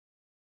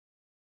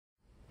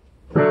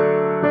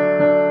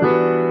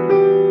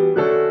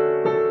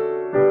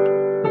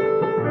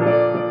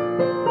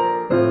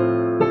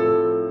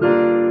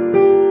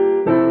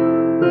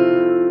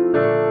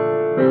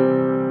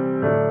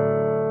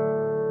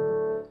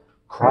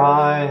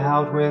Cry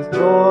out with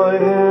joy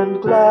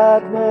and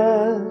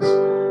gladness,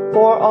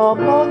 for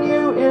among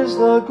you is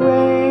the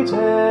great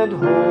and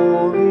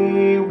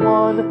Holy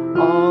One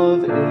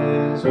of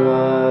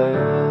Israel.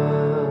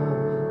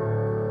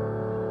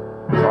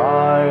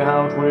 Cry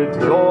out with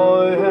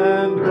joy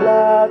and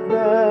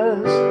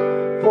gladness,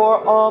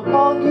 for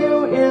among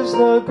you is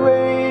the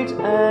great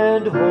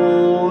and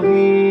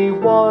Holy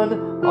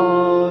One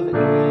of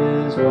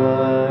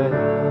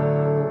Israel.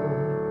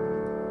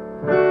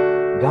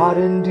 God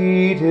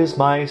indeed is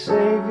my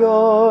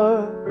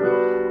Savior.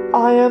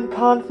 I am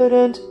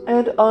confident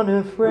and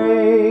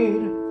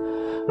unafraid.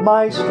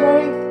 My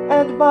strength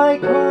and my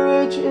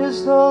courage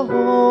is the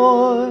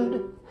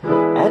Lord,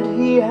 and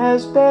He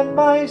has been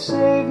my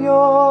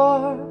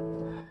Savior.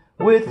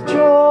 With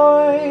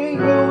joy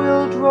you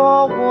will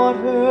draw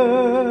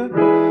water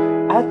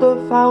at the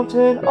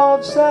fountain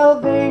of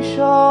salvation.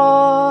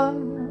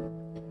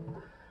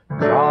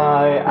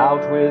 Cry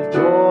out with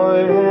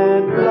joy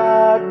and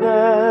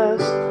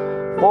gladness,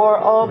 for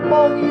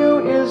among you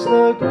is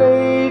the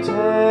great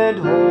and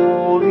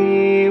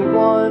Holy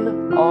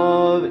One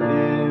of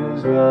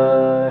Israel.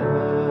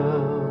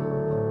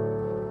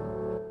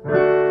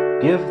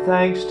 Give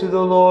thanks to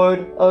the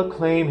Lord,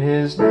 acclaim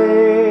His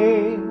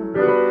name.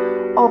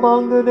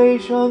 Among the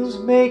nations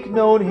make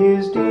known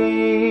His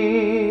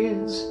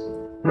deeds.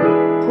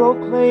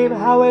 Proclaim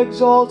how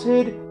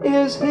exalted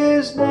is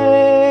His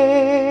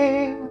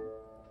name.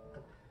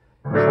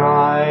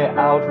 Cry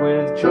out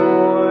with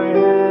joy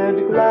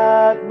and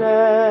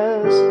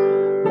gladness,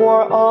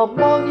 for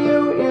among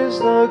you is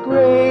the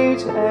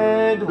great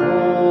and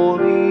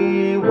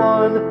Holy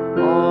One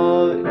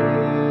of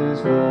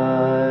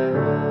Israel.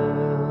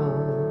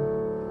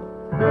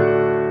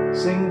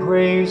 Sing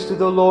praise to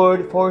the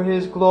Lord for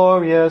His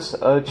glorious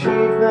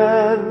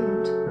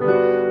achievement.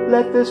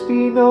 Let this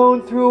be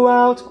known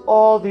throughout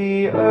all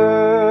the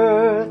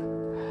earth.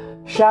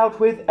 Shout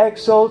with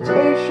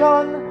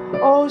exultation,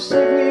 O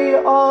city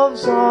of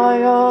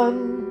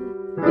Zion,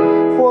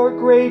 for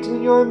great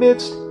in your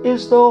midst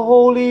is the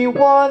Holy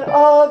One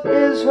of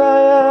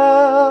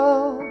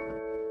Israel.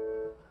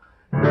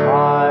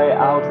 Cry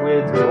out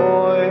with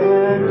joy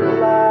and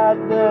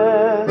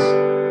gladness,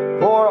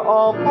 for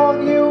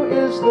among you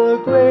is the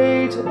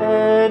great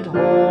and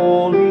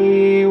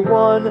Holy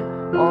One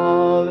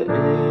of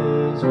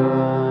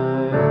Israel.